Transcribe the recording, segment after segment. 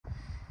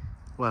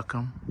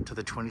Welcome to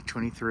the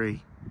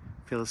 2023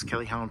 Phyllis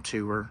Kelly Home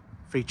Tour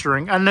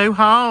featuring a new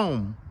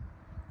home.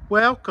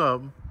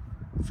 Welcome.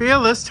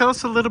 Phyllis, tell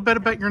us a little bit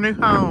about your new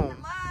home.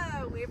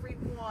 Hello,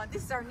 everyone.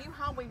 This is our new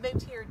home. We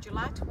moved here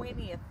July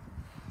 20th,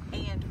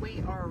 and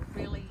we are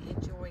really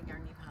enjoying our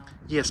new home.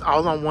 Yes,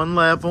 all on one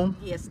level.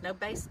 Yes, no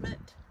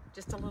basement,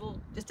 just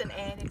an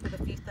attic with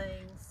a few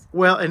things.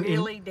 Well, and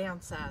really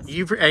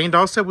downsized. And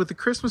also with the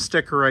Christmas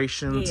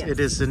decorations, yes. It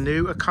is a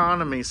new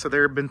economy, so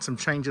there have been some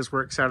changes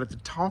we're excited to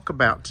talk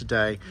about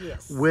today.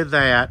 Yes. With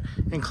that,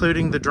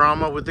 including the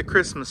drama with the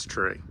Christmas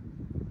tree.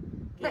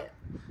 Yeah.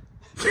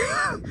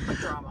 What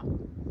drama?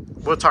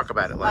 We'll talk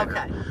about it later.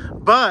 Okay.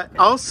 But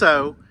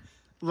also,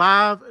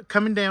 live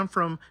coming down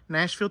from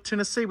Nashville,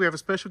 Tennessee, we have a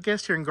special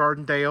guest here in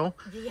Gardendale.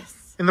 Yes.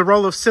 In the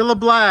role of Cilla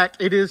Black,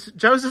 it is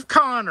Joseph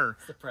Connor.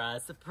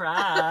 Surprise,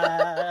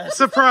 surprise.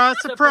 Surprise,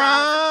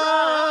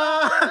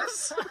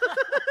 surprise.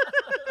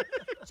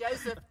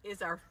 Joseph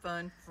is our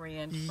fun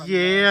friend. From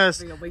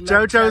Yes. JoeJoe's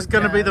JoeJoe's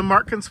going to be the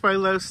Mark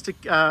Consuelos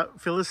to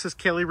Phyllis's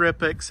Kelly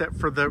Ripa, except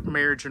for the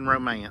marriage and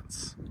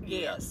romance.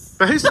 Yes.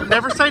 But who's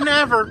never say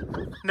never.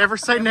 Never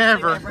say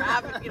never.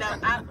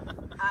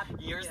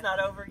 Year's not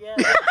over yet.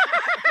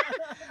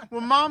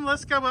 Well, Mom,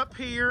 let's go up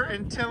here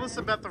and tell us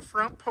about the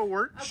front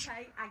porch.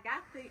 Okay, I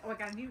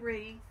got a new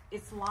wreath.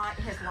 It's light,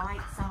 it has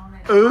lights on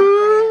it.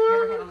 Ooh.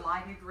 I've never had a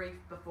lighted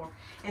wreath before.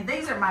 And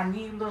these are my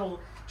new little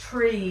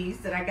trees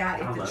that I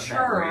got at the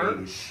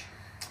church.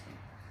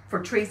 For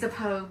Trees of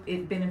Hope,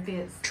 it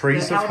benefits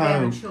Trees the of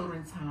Alabama Hope.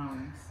 Children's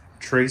Homes.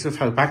 Trees of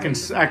Hope. I can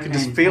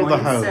just feel the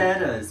hope.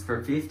 Poinsettias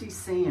for 50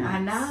 cents. I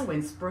know,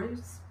 and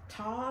spruce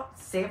top,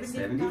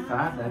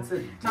 75. That's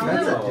a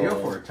little- deal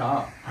for a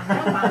top.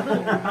 I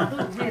know, my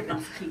little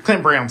ribbons keep.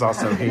 Clint Brown's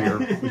also here,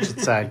 we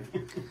should say.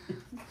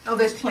 Oh,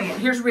 there's Clint.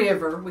 Here's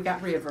River. We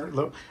got River.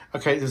 Look,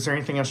 okay, is there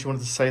anything else you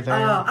wanted to say there?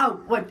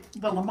 Well,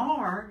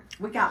 Lamar,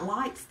 we got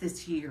lights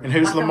this year. And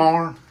who's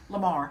Lamar?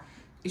 Lamar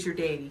is your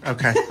daddy.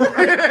 Okay.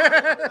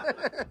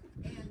 And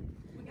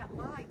we got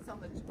lights on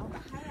the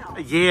house.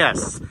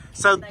 Yes.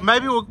 So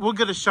maybe we'll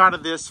get a shot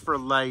of this for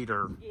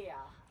later. Yeah.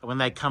 When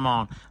they come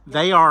on.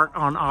 They are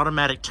on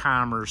automatic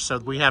timers, so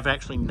we have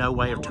actually no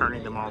way of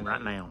turning them on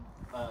right now.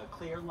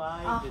 Clear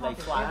light? Do they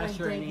flash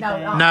or anything?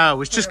 No,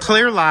 it's just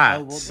clear Oh,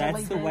 well, lights.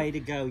 that's the way to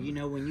go. You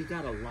know, when you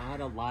got a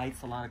lot of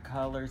lights, a lot of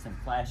colors and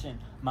flashing,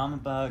 Mama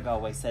Bug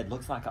always said,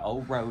 looks like an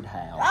old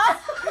roadhouse.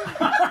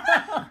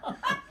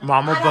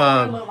 Mama I don't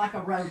Bug. look like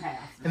a roadhouse.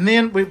 And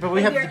then we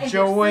have the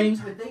joy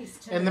with these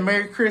too. and the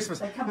Merry Christmas.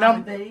 They come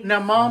on with these. Now,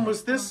 Mom,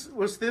 was this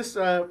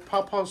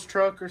Pawpaw's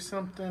truck or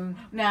something?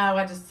 No,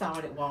 I just saw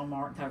it at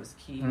Walmart and thought it was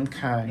cute.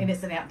 Okay. And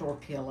it's an outdoor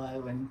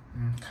pillow and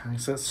Okay,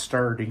 so it's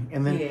sturdy.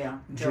 And then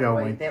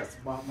Joey. That's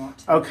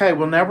Walmart too. Okay,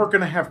 well now we're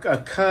going to have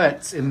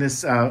cuts in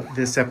this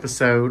this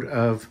episode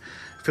of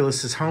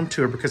Phyllis's home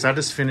tour because I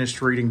just finished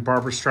reading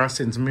Barbra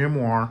Streisand's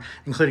memoir,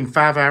 including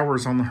 5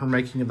 hours on her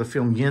making of the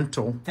film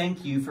Yentl.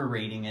 Thank you for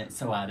reading it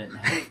so I didn't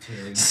have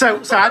to.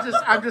 So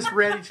I'm just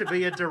ready to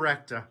be a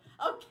director.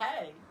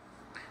 Okay.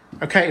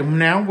 Okay, and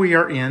now we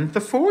are in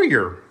the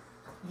foyer.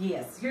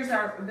 Yes, we've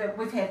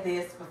had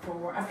this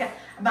before. I've got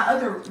my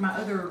other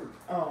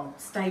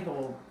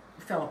stable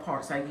fell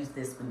apart, so I used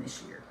this one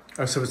this year.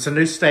 Oh, so it's a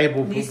new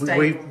stable. New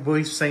stable.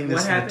 We've seen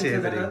this What happened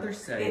nativity. to the other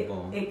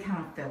stable? It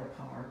kind of fell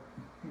apart.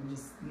 It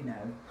just,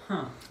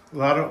 Huh. A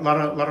lot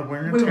of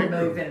wear and we tear. were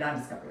moving and I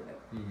just got rid of it.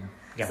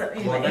 Yeah. So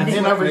anyway, Well, and and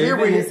then then over here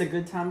it's a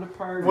good time to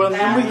party. Well,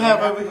 then we have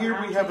Yeah. over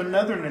here we have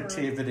another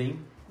nativity.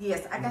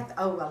 yes, I got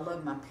I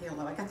love my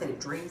pillow. I got that at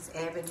Dreams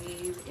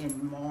Avenue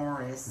in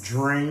Morris.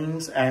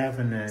 Dreams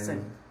Avenue. It's a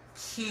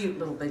cute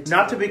little boutique.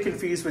 Not to be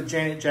confused with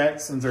Janet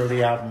Jackson's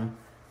early album,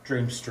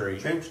 Dream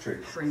Street. Dream Street.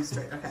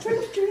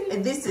 Okay.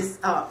 And this is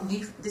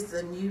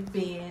a new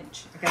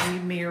bench. I got a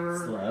new mirror.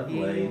 It's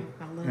lovely. Yeah,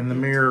 I love In the it.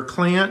 mirror.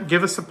 Clint,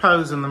 give us a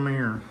pose in the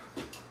mirror.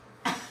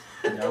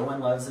 No one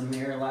loves a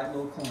mirror like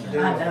Lil Clint.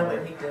 I know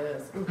it. He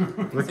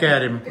does. Look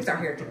at him. It's our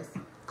hairdresser.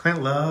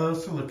 Clint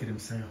loves to look at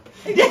himself.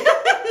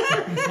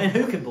 And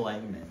who can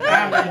blame it?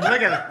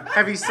 Look at him.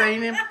 Have you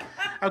seen him?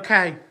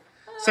 Okay.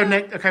 So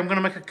next, I'm going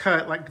to make a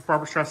cut like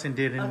Barbra Streisand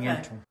did in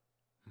Yentl.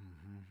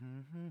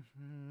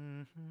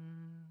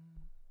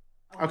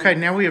 Okay,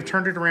 now we have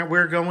turned it around.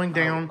 We're going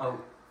down.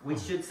 We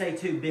should say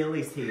too,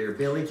 Billy's here.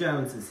 Billy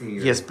Jones is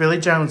here. Yes, Billy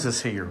Jones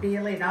is here.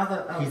 Billy and all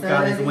the. He's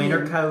got his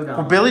winter coat on.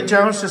 Well, Billy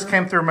Jones just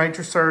came through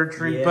major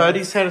surgery. Yes.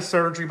 Buddy's had a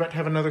surgery, about to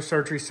have another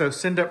surgery. So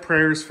send up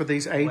prayers for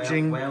these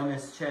aging.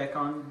 Wellness check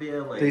on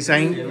Billy. These He's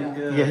ain't. doing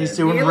good. Yeah, he's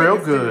doing Billy real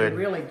is doing good.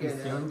 really He's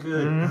good. doing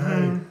good.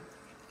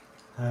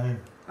 Mhm.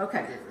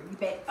 Okay.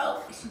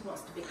 Oh, she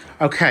wants to be.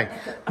 Okay,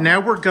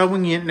 now we're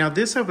going in. Now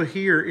this over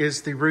here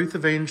is the Ruth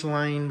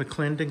Evangeline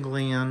McClendon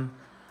Glenn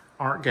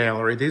Art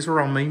Gallery. These are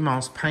all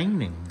Meemaw's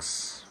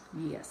paintings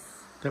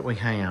Yes. that we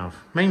have.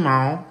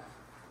 Meemaw.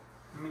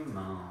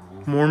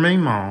 Meemaw. More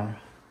Meemaw.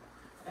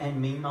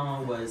 And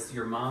Meemaw was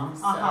your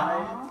mom's Uh-huh.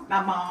 side?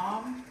 My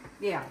mom.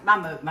 Yeah, my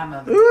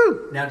mother.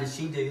 Ooh. Now, did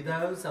she do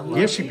those? I love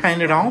Yeah, she these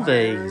painted all ones.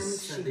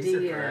 these. So She these are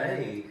did.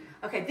 great.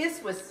 Okay,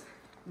 this was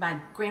my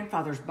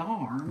grandfather's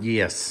barn.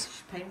 Yes.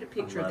 She painted a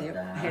picture Love there.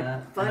 that.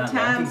 Had fun And I love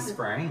times. these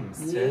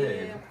frames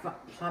too. Yeah,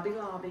 Hobby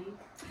Lobby.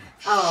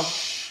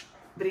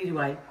 But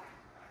anyway,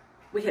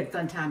 we had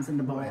fun times in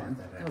the barn.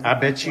 It was a I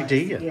fun bet you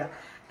place. did. Yeah.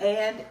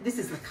 And this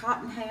is the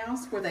cotton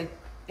house where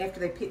after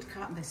they picked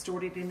cotton, they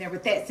stored it in there.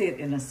 But that's it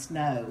in a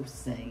snow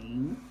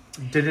scene.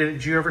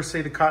 Did you ever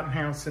see the cotton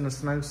house in a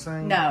snow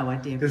scene? No, I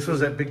didn't. This was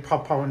that Big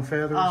Pawpaw and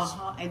Feathers?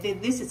 And then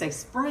this is a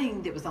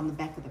spring that was on the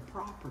back of the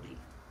property.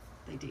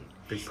 They did.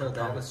 So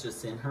that was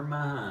just in her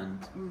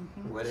mind.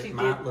 What it She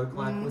might did. look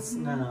like with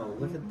snow.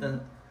 Look at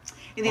the.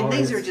 And then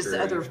these are just artistry.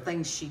 other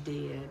things she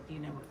did, you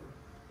know.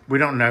 We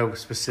don't know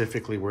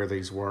specifically where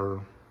these were.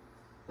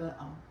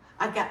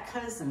 I got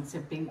cousins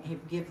have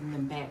given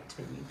them back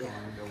to me.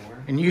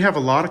 And you have a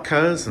lot of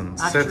cousins.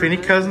 I So if sure any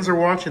do. cousins are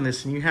watching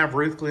this and you have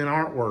Ruth Glenn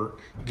artwork,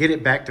 get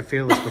it back to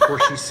Phyllis before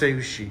she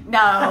sues you. No,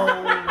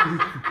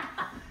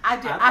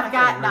 I've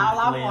gotten all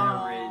I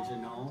want.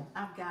 Original.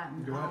 I've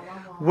gotten all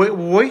I want.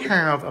 We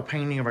have a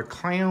painting of a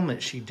clown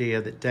that she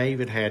did that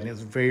David had, and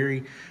it's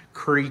very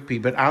creepy,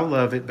 but I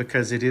love it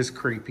because it is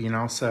creepy and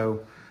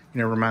also,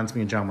 reminds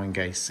me of John Wayne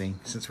Gacy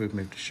since we've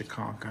moved to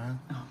Chicago.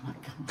 Oh my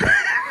God.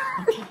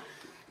 Okay.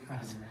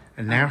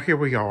 And now here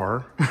we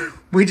are.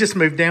 We just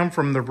moved down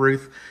from the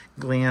Ruth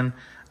Glenn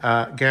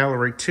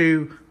gallery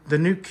to the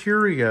new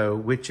curio,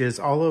 which is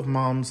all of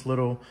Mom's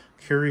little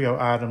curio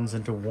items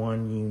into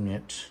one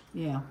unit.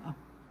 Yeah, I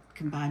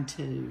combined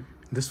two.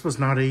 This was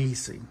not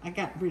easy. I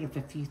got rid of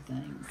a few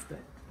things, but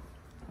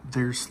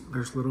There's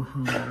little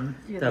Hunter.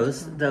 yeah,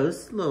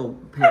 Those little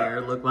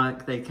pair look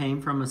like they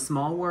came from a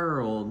small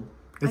world.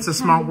 It's a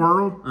small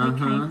world. they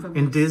came from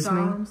In Disney?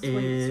 Storm, It's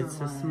a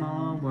Switzerland.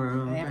 small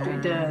world. After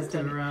it does,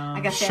 doesn't it? I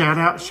got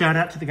that. Shout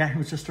out to the guy who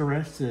was just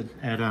arrested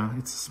at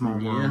It's a Small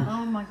World.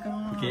 Oh my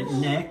God.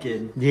 Getting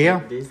naked.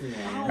 Yeah.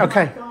 Disneyland.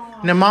 Okay.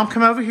 Now, Mom,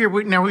 come over here.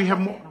 We have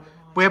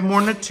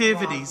more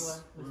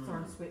nativities.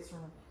 From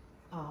Switzerland,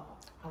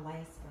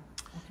 Alaska.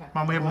 Okay.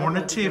 Mom, we have more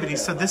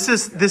nativities. So this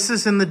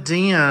is in the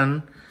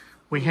den.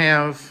 We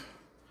have,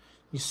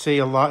 you see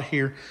a lot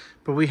here,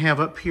 but we have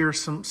up here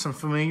some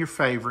familiar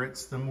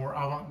favorites. The more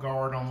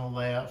avant-garde on the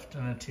left,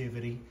 a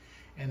nativity,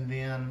 and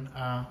then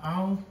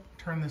I'll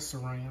turn this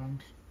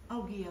around.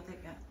 Oh yeah,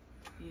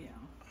 yeah.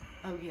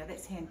 Oh yeah,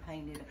 that's hand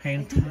painted.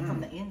 Hand They did it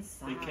from the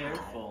inside. Be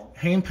careful.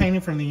 Hand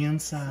painted from the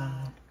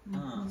inside.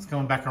 It's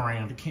going back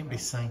around. It can't be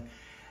seen.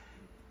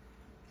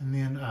 And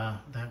then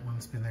that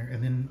one's been there.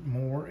 And then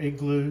more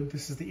igloo.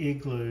 This is the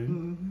igloo.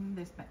 Mm-hmm.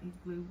 That's my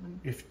igloo one.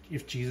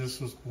 If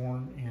Jesus was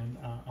born in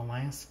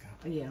Alaska.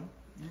 Yeah.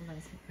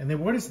 And then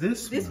what is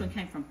this one? This one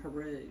came from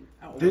Peru.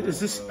 Oh, Is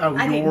this? Oh,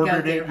 I you didn't go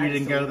ordered there. it. I You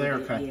didn't just go ordered there.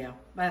 it, Okay. Yeah,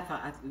 but I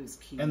thought it was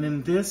cute. And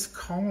then this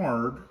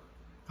card,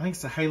 I think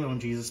it's a halo on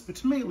Jesus, but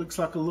to me it looks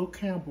like a little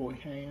cowboy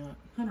hat.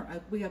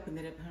 Hunter, we opened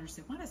it up. Hunter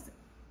said, "Why does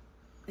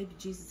baby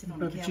Jesus have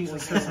on a Baby cowboy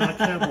Jesus hat?" has on a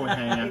cowboy It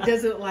hat.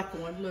 does look like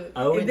one. Look.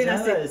 Oh, And it then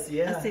does, I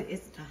yeah. said,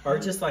 "It's a Or halo."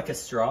 just like a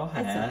straw It's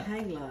a hat.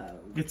 halo.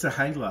 It's a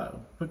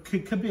halo, but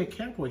could be a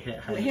cowboy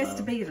hat. Well, Halo. it has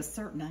to be at a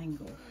certain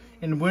angle.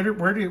 And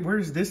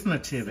where's this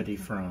nativity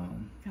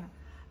from?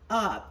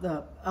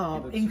 The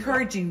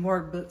Encouraging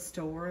Word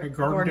Bookstore At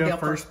Gardendale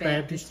First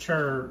Baptist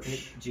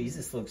Church.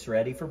 Jesus looks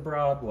ready for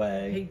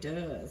Broadway. He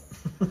does.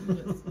 He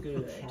looks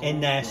good. In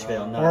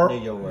Nashville, not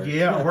New York.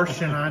 Yeah, or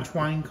Shania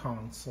Twain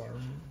concert.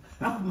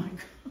 Oh my God.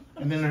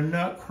 And then a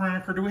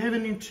nutcracker. Do we have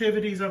any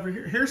nativities over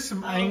here? Here's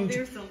some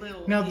angels. There's a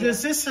little. Now, yeah.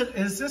 is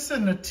this a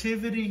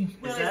nativity?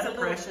 Well, Is it's that a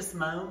little- precious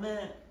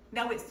moment?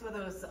 No, it's for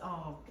those.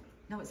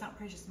 No, it's not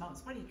precious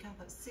moments. What do you call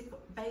those? Sickle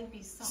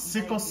babies? Something.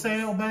 Sickle babies.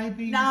 cell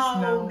babies?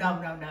 No.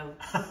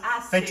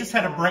 They just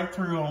had a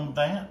breakthrough on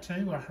that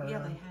too, I heard. Yeah,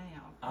 they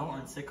have. Oh,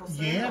 on sickle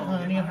cell. Yeah,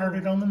 honey, I heard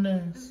it on the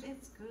news.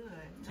 It's good.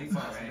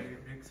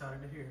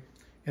 Excited to hear.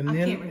 And I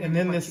can't then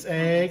remember what this you call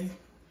egg. this.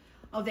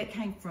 Oh, that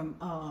came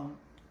from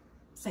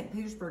St.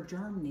 Petersburg,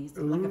 Germany. It's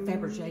like a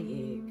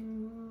Fabergé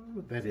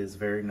egg. That is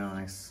very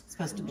nice. It's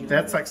supposed to be.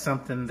 That's like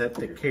something that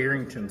the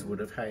Carringtons would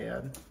have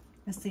had.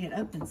 Let's see, it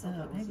opens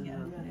up. Maybe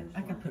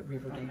I can put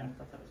River down.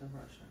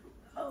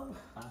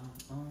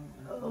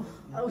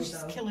 Oh,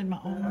 she's killing my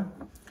arm.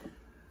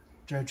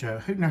 JoJo,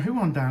 who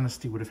on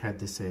Dynasty would have had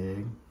this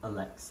egg?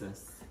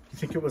 Alexis. You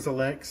think it was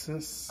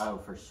Alexis? Oh,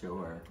 for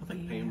sure. I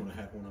think Pam would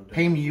have had one of those.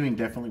 Pam Ewing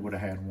definitely would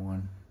have had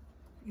one.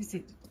 Is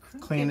it?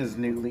 Clint is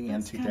newly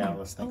That's into kinda-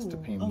 Dallas thanks to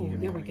Pam Oh, Ewing.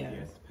 there we go.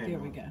 Yes, Pam There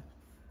we Ewing. go.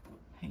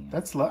 Pam.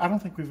 I don't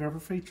think we've ever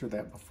featured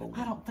that before.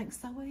 I don't think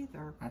so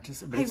either. But Hey,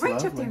 it's reach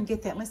up lovely. there and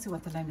get that. Let's see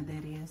what the name of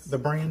that is. The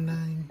brand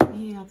name.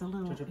 Yeah, the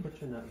little. Just put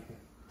your note here.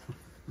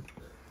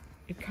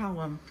 You call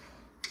them.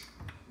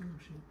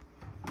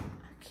 I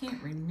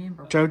can't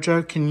remember.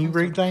 JoJo, can you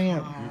read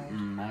that?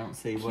 I don't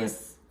see what.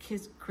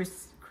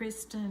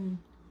 Kristen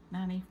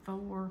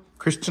 94.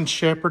 Kristen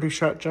Shepherd who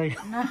shot Jay.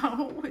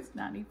 No, it's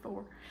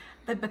 94.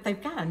 But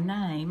they've got a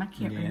name. I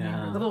can't Yeah.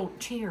 remember. The little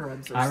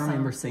cherubs or I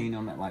remember something. seeing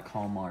them at like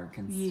Hallmark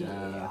and Yeah.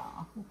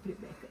 stuff. We'll put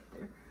it back up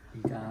there.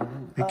 You got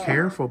it? Be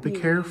careful, be Yeah,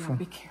 careful.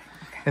 Be careful.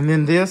 Okay. And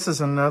then this is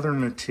another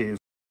nativity.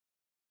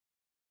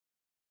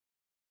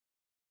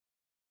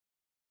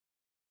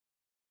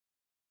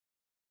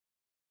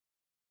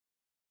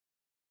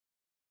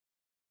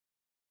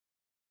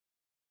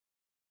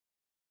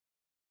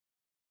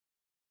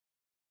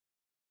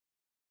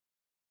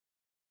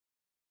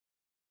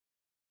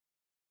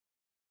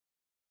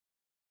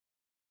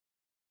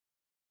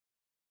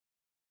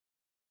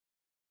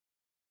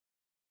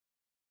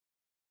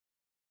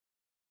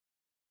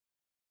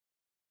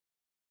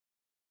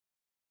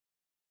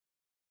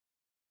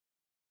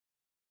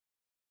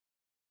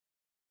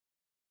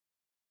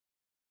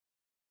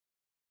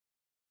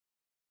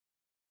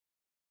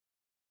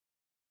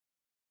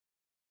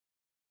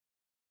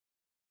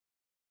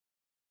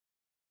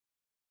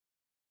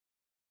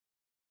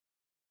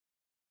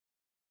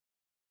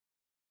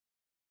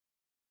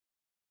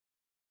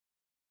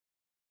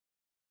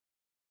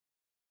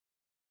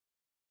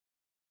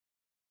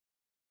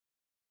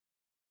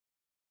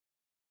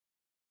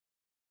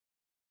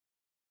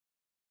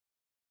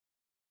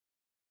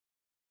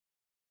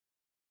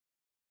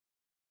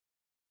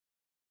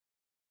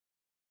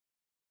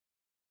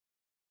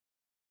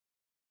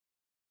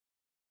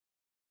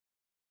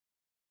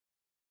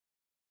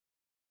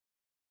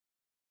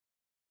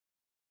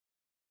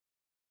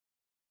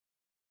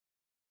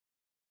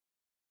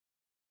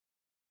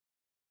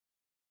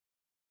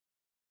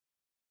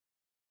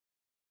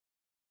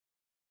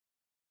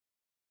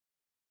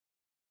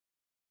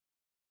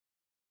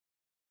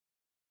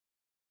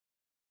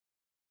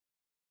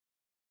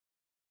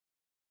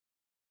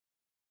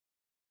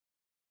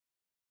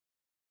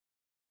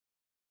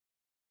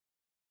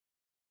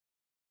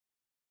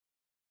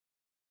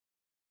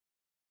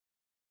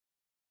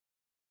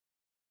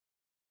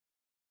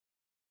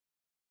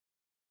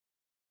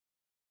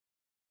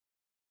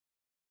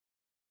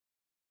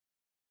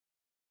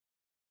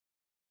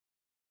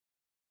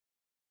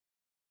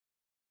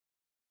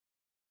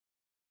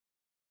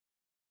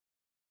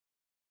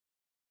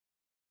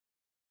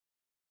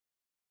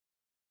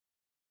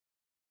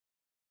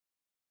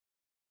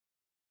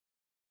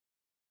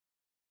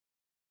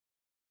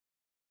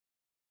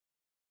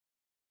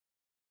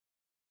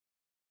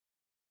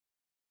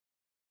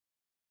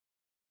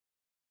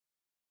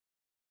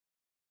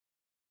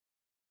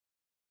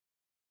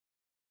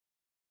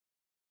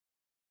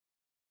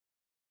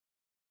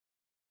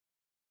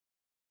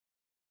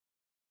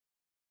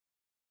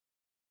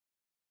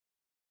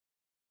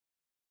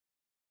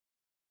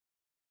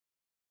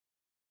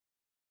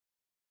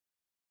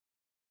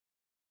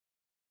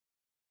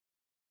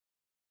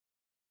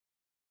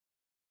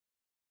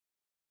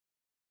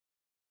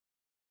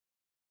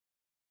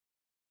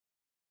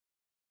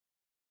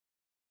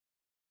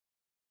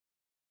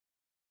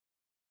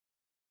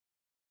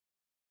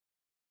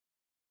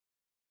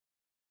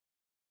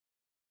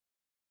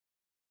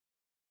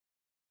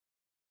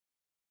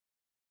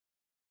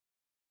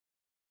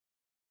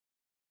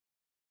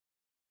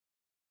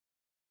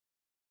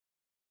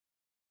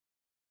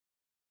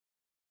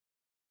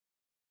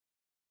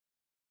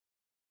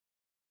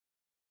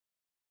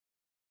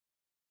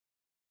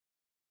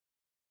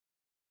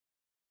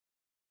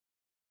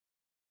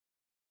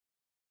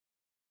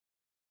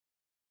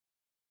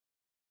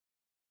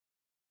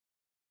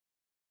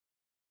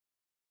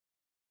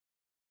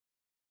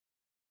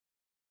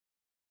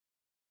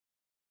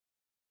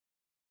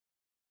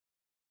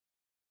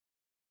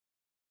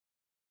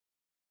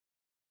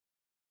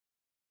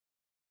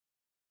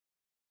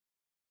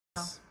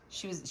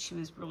 She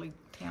was really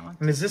talented.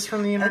 And is this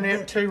from the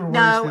internet too? Or where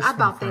No, is this I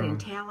bought that from? in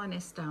Tallinn,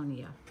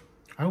 Estonia.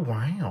 Oh,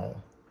 wow.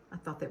 I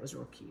thought that was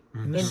real cute.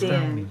 In And Estonia.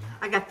 then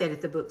I got that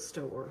at the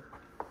bookstore.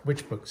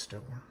 Which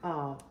bookstore?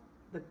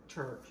 The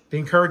church. The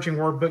Encouraging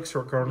Word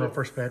Bookstore at Gardner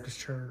First Baptist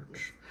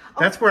Church.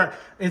 That's where,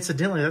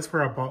 incidentally, that's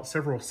where I bought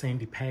several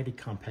Sandy Patty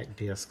compact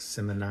discs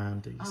in the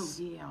 90s. Oh,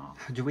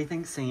 yeah. Do we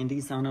think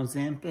Sandy's on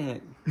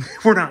Ozempic?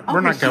 We're not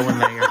going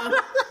there.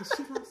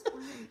 She lost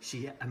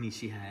weight.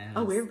 She has.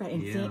 Oh, everybody.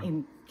 And, Yeah.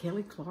 and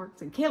Kelly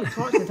Clarkson. Kelly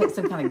Clarkson takes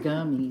some kind of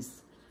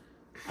gummies.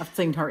 I've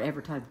seen her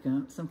advertise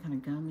some kind of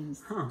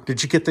gummies. Huh.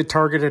 Did you get the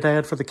targeted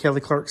ad for the Kelly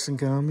Clarkson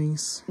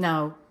gummies?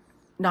 No,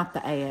 not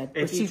the ad.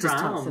 If but you she just try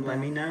talks them, about let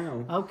me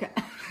know. Okay.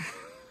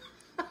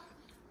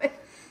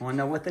 I want to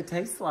know what they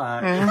taste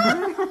like.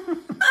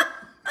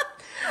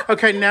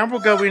 Okay, now we'll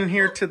go in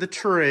here to the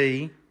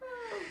tree.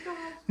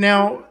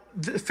 Now,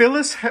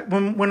 Phyllis,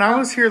 when I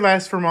was here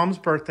last for Mom's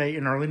birthday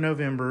in early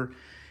November,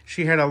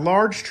 she had a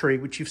large tree,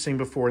 which you've seen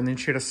before, and then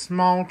she had a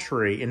small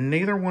tree, and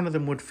neither one of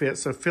them would fit.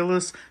 So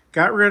Phyllis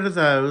got rid of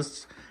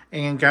those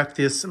and got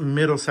this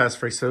middle-sized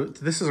tree. So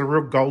this is a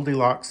real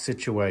Goldilocks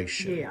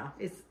situation. Yeah,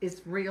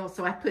 it's real.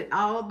 So I put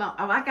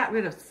I got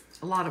rid of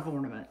a lot of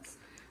ornaments,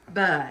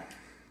 but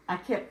I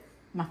kept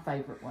my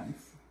favorite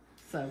ones.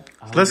 So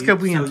Let's go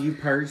in. So you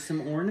purged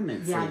some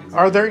ornaments. Yeah.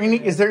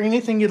 Is there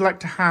anything you'd like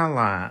to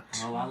highlight?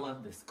 Oh, I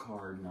love this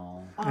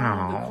cardinal. the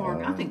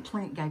cardinal. I think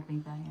Clint gave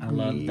me I that.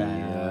 love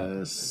that.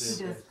 Yes.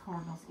 He does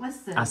cardinals.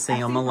 Let's see. I see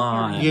them a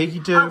lot. Yeah,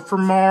 you do. For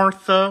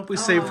Martha. We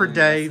see it for I see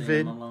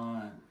David. 'em a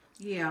lot.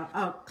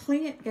 Yeah.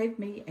 Clint gave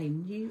me a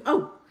new.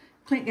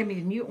 Clint gave me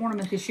a new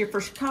ornament this year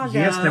for Chicago.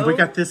 Yes, now we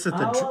got this at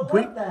the I love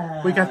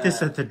that. we got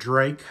this at the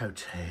Drake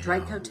Hotel.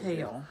 Drake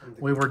Hotel.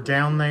 We were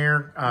down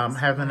there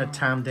having a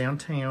time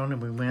downtown,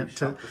 and we went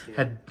to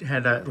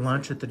had a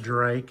lunch at the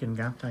Drake and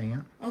got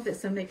that. Oh,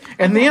 that's so neat.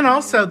 And then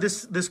also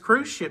this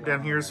cruise ship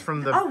down here is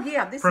from the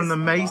This from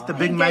is, the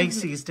big he gave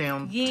Macy's me,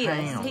 downtown.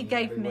 Yes, he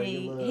gave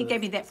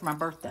me that for my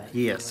birthday.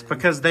 Yes,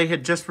 because they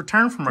had just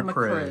returned from From a a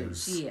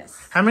cruise. cruise,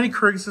 yes. How many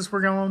cruises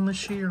were going on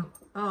this year?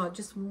 Oh,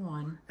 just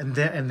one. And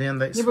then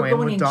they We were swam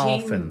going with in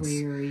dolphins.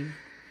 January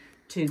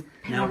to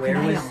Now, Panama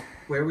Canal.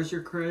 where was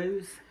your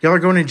cruise? Y'all are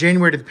going in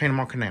January to the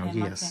Panama Canal.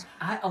 Panama Yes.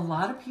 A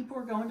lot of people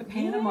are going to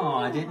Panama.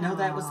 I didn't know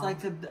that was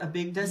like a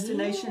big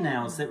destination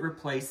now. Is it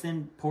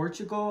replacing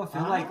Portugal? I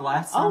feel like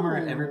last summer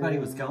everybody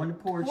was going to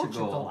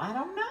Portugal. I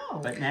don't know.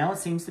 But now it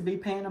seems to be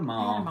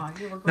Panama.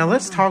 You were going Now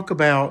let's talk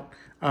about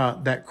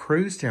that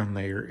cruise down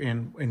there,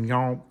 and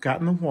y'all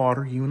got in the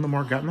water. You and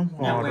Lamar got in the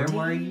Now, water.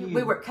 where were you?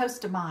 We were at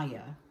Costa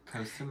Maya.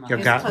 Costa Maya. Y'all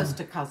It's got- close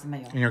to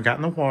Cozumel. And you got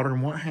in the water,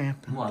 and what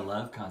happened? Oh, I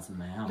love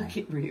Cozumel. Look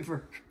at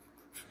River.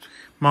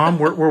 Mom,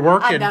 we're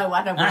working. I know,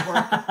 we're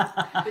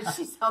working. But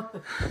she's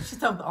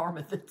on the arm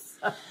of this.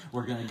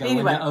 We're going to go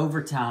Anyway. into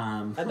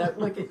overtime. I know,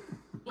 look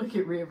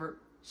at River.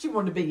 She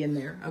wanted to be in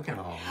there. Okay.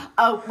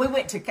 Oh, we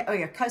went to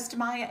Costa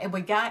Maya, and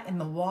we got in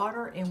the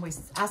water, and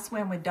I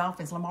swam with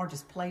dolphins. Lamar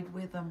just played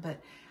with them,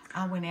 but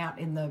I went out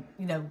in the,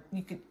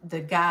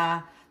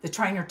 the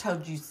trainer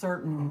told you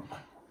certain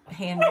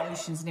hand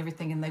motions and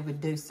everything, and they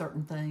would do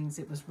certain things.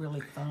 It was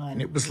really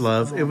fun. It was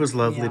lovely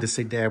Yeah. to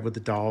see Dad with the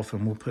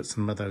dolphin. We'll put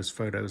some of those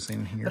photos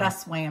in here. But I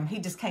swam. He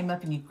just came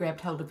up and you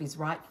grabbed hold of his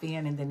right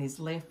fin and then his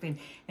left fin,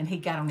 and he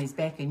got on his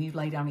back and you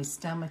laid on his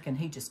stomach and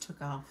he just took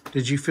off.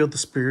 Did you feel the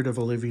spirit of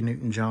Olivia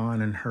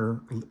Newton-John and her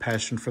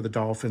passion for the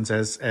dolphins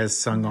as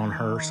sung on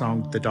her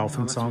song, the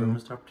dolphin That's your song,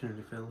 missed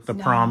opportunity, Phyllis. The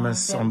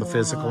Promise that on the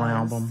physical was-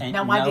 album? And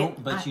No, I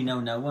didn't. But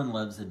no one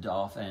loves a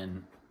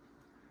dolphin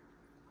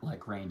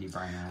like Randy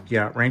Brown.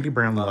 Yeah, Randy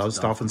Brown loves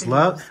dolphins.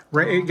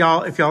 Dolphins.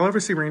 Y'all, if y'all ever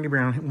see Randy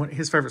Brown,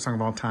 his favorite song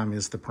of all time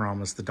is "The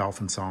Promise," the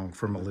dolphin song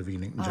from Olivia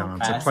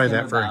Newton-John. So Ask play him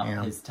that for about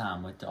him. his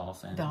time with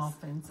dolphins.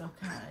 Dolphins,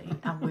 okay.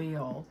 I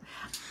will.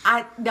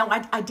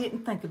 I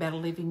didn't think about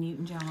Olivia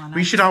Newton-John.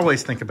 We should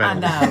always think I about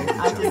know. Olivia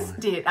I Newton-John. just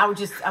did. I was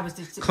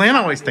just Clint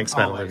always thinks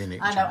about Always. Olivia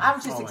I know. Newton-John. I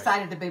was just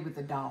excited to be with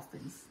the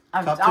dolphins.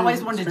 I Top always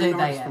 10 wanted to streaming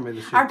do artists for me that.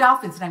 this year. Our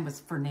dolphin's name was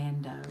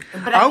Fernando.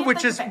 But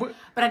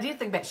I did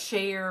think about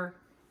Cher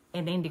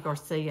and Andy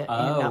Garcia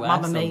and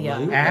Mamma Mia.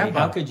 absolutely. ABBA.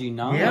 How could you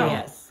not? Yeah.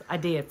 Yes, I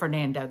did.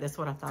 Fernando. That's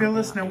what I thought.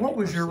 Phyllis, about. now what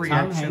was your Tom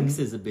reaction? Hanks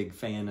is a big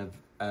fan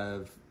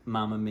of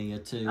Mamma Mia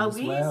too Oh, as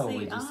well. is he?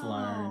 We just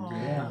learned. Oh.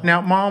 Yeah. Now,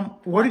 Mom,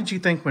 what did you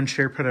think when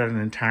Cher put out an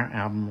entire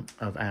album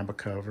of ABBA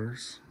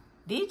covers?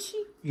 Did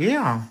she?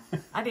 Yeah.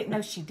 I didn't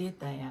know she did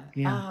that.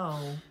 Yeah.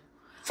 Oh.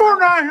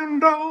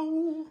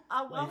 Fernando!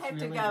 I'll It's have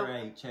really to go.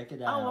 great. Check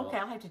it out. Oh, okay.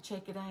 I'll have to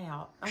check it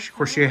out. Okay. Of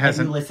course, she Have you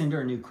hasn't. listened to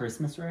her new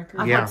Christmas record?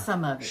 I've Yeah. heard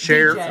some of it.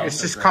 Cher, DJ.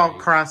 it's just Great. called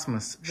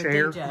Christmas. The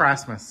Cher, DJ.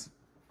 Christmas.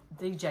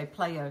 DJ,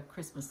 play a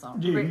Christmas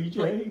song.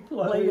 DJ,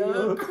 play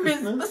a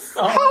Christmas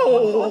song.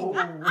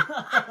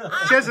 Oh!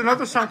 She has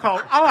another song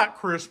called I Like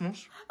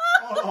Christmas.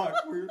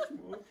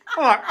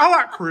 I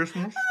like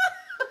Christmas.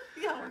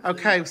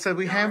 Okay, so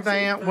we have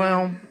that.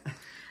 Well,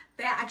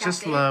 that. I got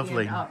Just that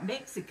lovely. in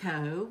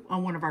Mexico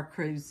on one of our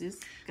cruises.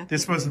 Got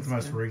This that wasn't in the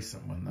most Mexico.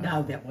 recent one, though.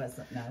 No, that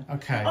wasn't. No.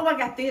 Okay. Oh, I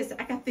got this.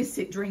 I got this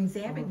at Dreams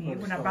Avenue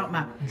when I bought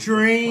my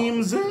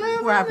Dreams.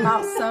 where I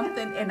bought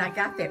something and I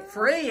got that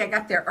free. I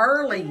got there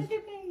early.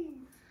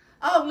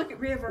 Oh, look at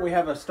River. We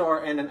have a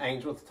star and an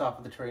angel at the top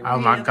of the tree. Oh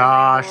my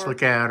gosh,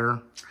 look at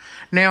her.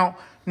 Now,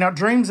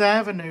 Dreams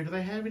Avenue, do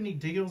they have any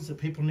deals that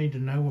people need to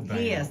know about?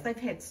 Yes, they've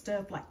had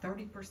stuff like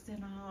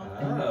 30% off.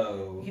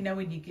 Oh. And, you know,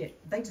 when you get,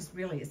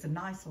 it's a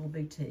nice little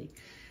boutique.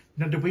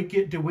 Now, do we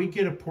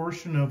get a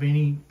portion of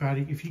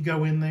anybody if you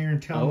go in there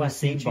and tell them? I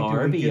see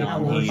Barbie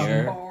on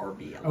here.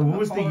 Barbie. Oh, what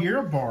was the year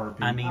of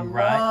Barbie? I mean, I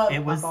right? love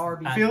It was my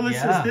Barbie. Phyllis,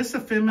 yeah. is this a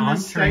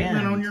feminist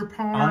statement on your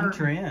part? On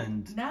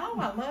trend. No,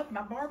 I love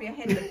my Barbie. I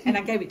had to, and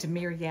I gave it to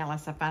Mary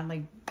Alice. I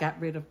finally got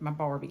rid of my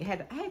Barbie. I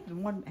had the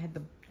one had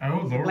the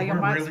Oh Lord, black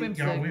and white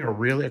swimsuit. we are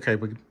really okay.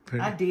 We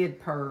put I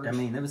did purge. I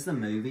mean, it was the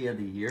movie of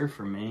the year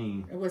for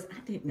me. it was.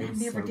 I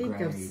was never so did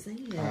go great.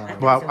 see it.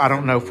 Well, I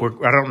don't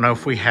know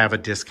if we have a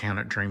discount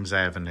at Dreams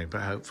Avenue, but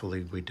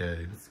hopefully we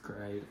do. It's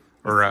great.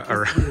 Or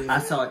I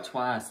saw it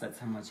twice. That's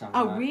how much I liked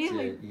Oh,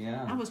 really? it.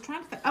 Yeah. I was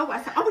trying to think. Oh, I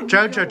thought. Oh, in New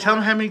JoJo, York. tell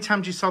them how many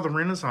times you saw the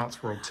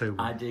Renaissance World Tour.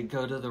 I did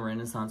go to the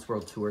Renaissance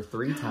World Tour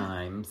 3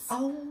 times.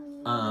 Oh.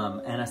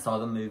 And I saw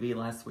the movie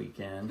last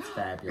weekend. It's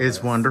fabulous.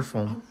 It's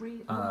wonderful.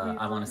 Really?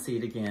 I want to see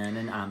it again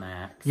in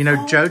IMAX. You know,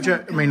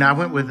 JoJo. I mean, I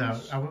went with.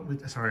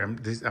 Sorry,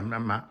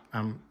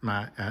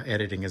 my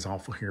editing is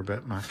awful here,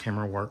 but my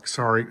camera works.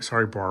 Sorry,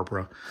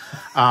 Barbara.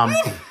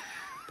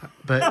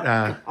 But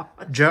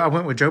I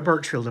went with Joe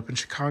Birchfield up in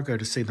Chicago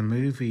to see the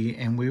movie,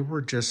 and we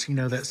were just,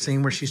 that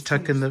scene where she's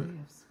tucking the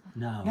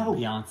No,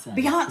 Beyonce.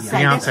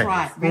 That's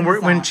right.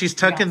 when she's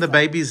tucking the Beyonce.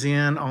 babies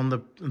in on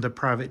the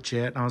private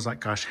jet, and I was like,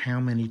 gosh, how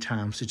many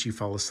times did you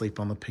fall asleep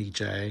on the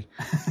PJ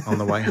on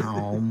the way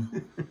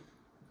home?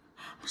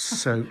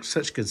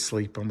 Such good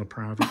sleep on the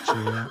private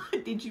jet.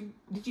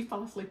 Did you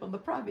fall asleep on the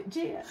private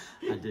jet?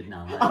 I did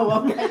not.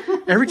 Oh, okay.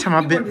 Every time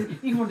I've been,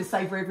 You wanted to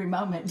savor every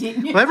moment,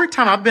 didn't you? well, every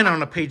time I've been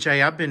on a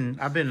PJ, I've been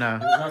It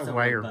was also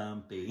aware.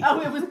 bumpy. Oh,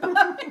 it was.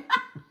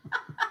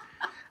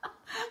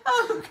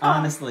 Oh,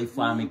 Honestly,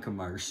 fly me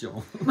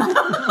commercial. The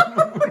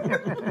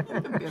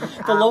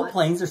low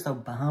planes are so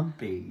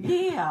bumpy.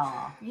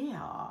 Yeah.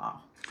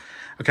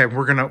 Okay,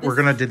 we're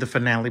gonna do the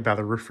finale by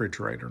the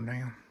refrigerator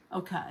now.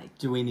 Okay.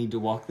 Do we need to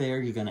walk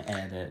there? You're gonna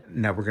edit.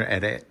 No, we're gonna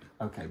edit.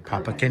 Okay.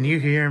 Papa, can you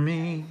hear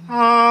me?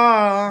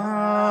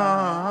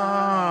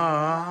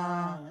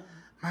 Ah,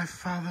 my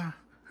Father,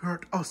 who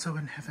art also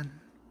in heaven.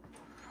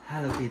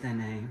 Hallowed be thy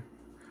name.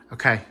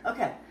 Okay.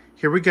 Okay.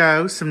 Here we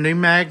go. Some new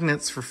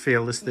magnets for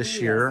Phyllis this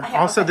year.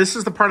 Also, this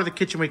is the part of the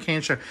Kitchen We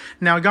Can show.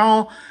 Now,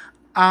 y'all,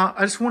 I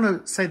just want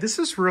to say this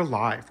is real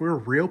life. We're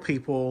real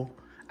people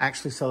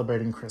actually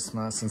celebrating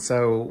Christmas. And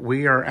so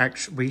we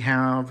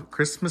have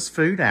Christmas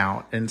food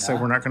out. And so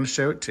we're not going to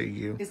show it to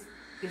you.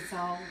 It's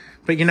all.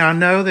 But, I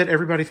know that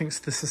everybody thinks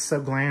this is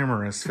so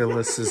glamorous,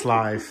 Phyllis's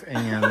life.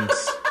 And I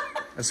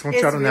just want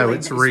y'all to know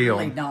it's real.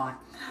 Really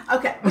not.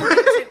 Okay.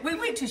 We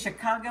went to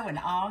Chicago in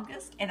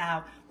August, and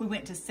we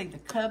went to see the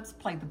Cubs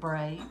play the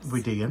Braves.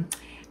 We did.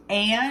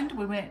 And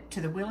we went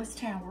to the Willis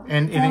Tower,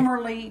 And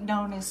formerly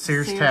known as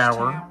Sears Sears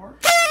Tower.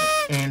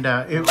 And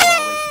it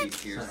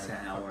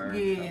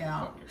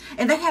Yeah,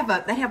 and they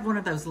have one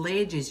of those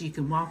ledges you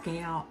can walk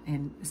out,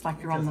 and it's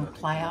like you're on the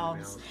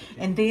clouds.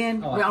 And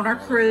then on our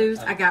cruise,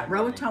 I got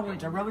Roatan. We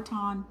went to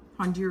Roatan,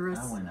 Honduras.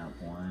 I went up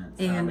once.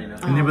 And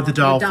then with the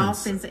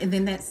Dolphins. And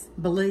then that's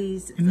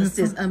Belize. This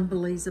is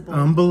unbelievable.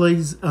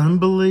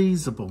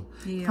 Unbelievable.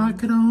 Yeah. If I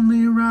could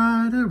only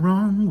right or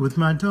wrong with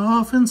my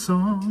dolphin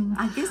song,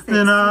 I guess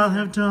then that's I'll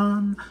have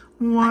done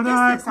what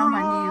I think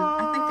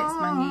that's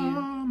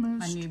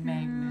my new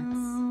magnets.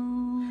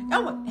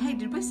 Oh, hey,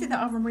 did we see the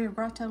Ave Maria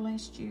Grotto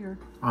last year?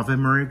 Ave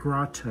Maria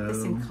Grotto.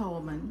 It's in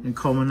Coleman. In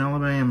Coleman,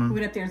 Alabama. We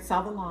went up there and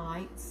saw the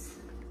lights.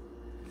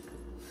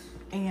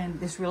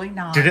 And it's really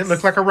nice. Did it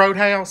look like a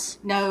roadhouse?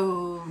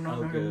 No.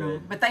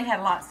 good. But they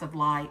had lots of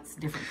lights,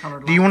 different colored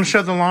lights. Do you want to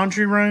show the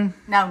laundry room?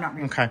 No, not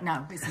really. Okay.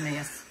 No, it's a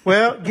mess.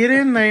 Well, get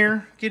in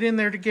there. Get in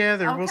there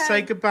together. We'll Okay.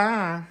 say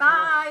goodbye.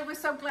 Bye. We're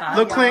so glad.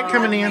 Lil Clint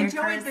coming in.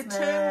 Enjoyed the tour.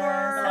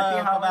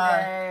 Happy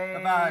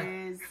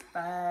holidays. Bye-bye.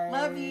 Bye.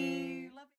 Love you.